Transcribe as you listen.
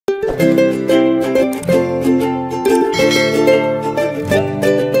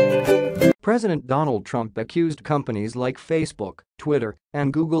President Donald Trump accused companies like Facebook, Twitter,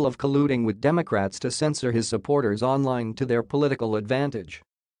 and Google of colluding with Democrats to censor his supporters online to their political advantage.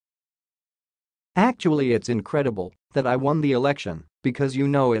 "Actually, it's incredible that I won the election because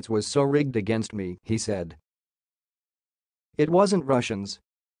it was so rigged against me," he said. "It wasn't Russians.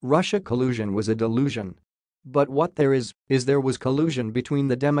 Russia collusion was a delusion. But what there was collusion between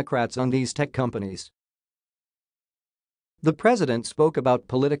the Democrats on these tech companies." The president spoke about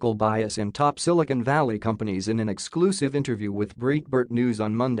political bias in top Silicon Valley companies in an exclusive interview with Breitbart News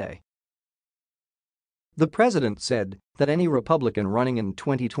on Monday. The president said that any Republican running in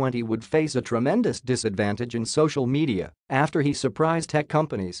 2020 would face a tremendous disadvantage in social media after he surprised tech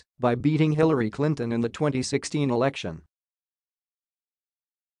companies by beating Hillary Clinton in the 2016 election.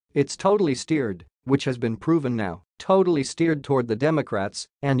 "It's totally steered, which has been proven now, totally steered toward the Democrats,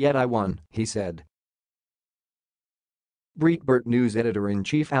 and yet I won," he said. Breitbart News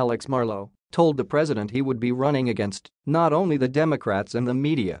editor-in-chief Alex Marlow told the president he would be running against not only the Democrats and the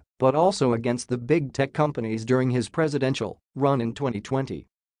media, but also against the big tech companies during his presidential run in 2020.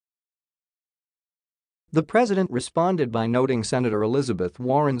 The president responded by noting Senator Elizabeth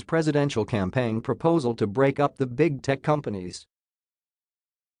Warren's presidential campaign proposal to break up the big tech companies.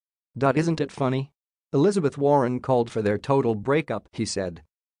 "Isn't it funny? Elizabeth Warren called for their total breakup," he said.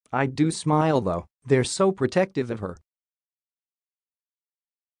 "I do smile though, they're so protective of her."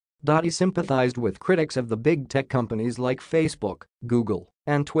 He sympathized with critics of the big tech companies like Facebook, Google,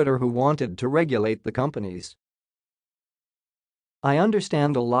 and Twitter who wanted to regulate the companies. "I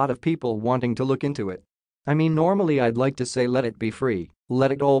understand a lot of people wanting to look into it. I mean, normally I'd like to say let it be free,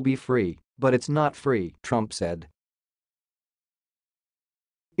 let it all be free, but it's not free," Trump said.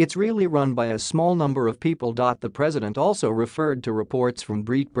 "It's really run by a small number of people." The president also referred to reports from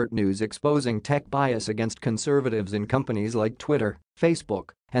Breitbart News exposing tech bias against conservatives in companies like Twitter,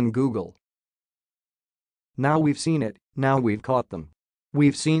 Facebook, and Google. "Now we've seen it, now we've caught them.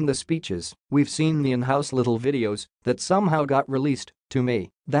 We've seen the speeches, we've seen the in-house little videos that somehow got released. To me,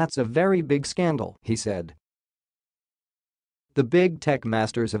 that's a very big scandal," he said. "The big tech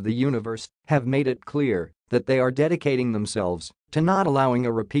masters of the universe have made it clear that they are dedicating themselves to not allowing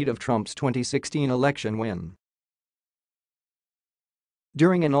a repeat of Trump's 2016 election win."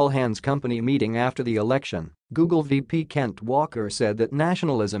 During an all-hands company meeting after the election, Google VP Kent Walker said that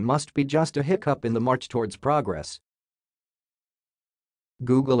nationalism must be just a hiccup in the march towards progress.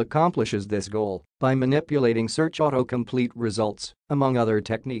 Google accomplishes this goal by manipulating search autocomplete results, among other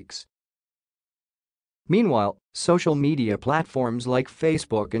techniques. Meanwhile, social media platforms like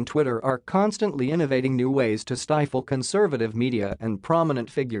Facebook and Twitter are constantly innovating new ways to stifle conservative media and prominent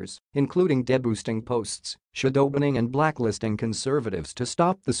figures, including deboosting posts, shadowbanning and blacklisting conservatives to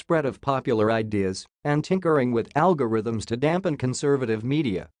stop the spread of popular ideas, and tinkering with algorithms to dampen conservative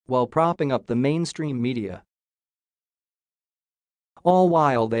media while propping up the mainstream media. All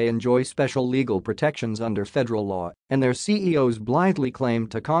while they enjoy special legal protections under federal law, and their CEOs blithely claim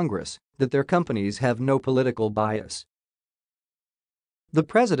to Congress that their companies have no political bias. The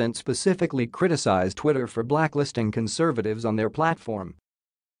president specifically criticized Twitter for blacklisting conservatives on their platform.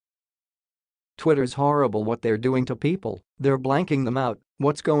 "Twitter's horrible what they're doing to people, they're blanking them out,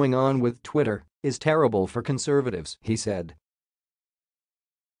 what's going on with Twitter is terrible for conservatives," he said.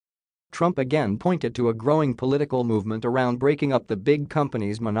 Trump again pointed to a growing political movement around breaking up the big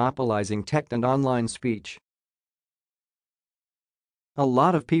companies monopolizing tech and online speech. "A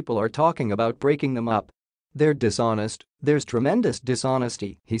lot of people are talking about breaking them up. They're dishonest, there's tremendous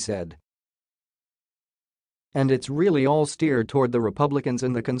dishonesty," he said. "And it's really all steered toward the Republicans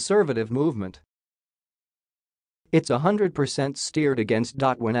and the conservative movement. It's 100% steered against."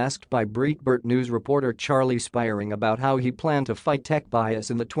 When asked by Breitbart News reporter Charlie Spiring about how he planned to fight tech bias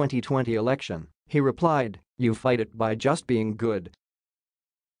in the 2020 election, he replied, "You fight it by just being good.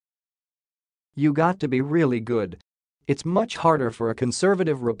 You got to be really good. It's much harder for a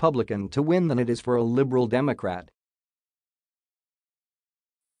conservative Republican to win than it is for a liberal Democrat.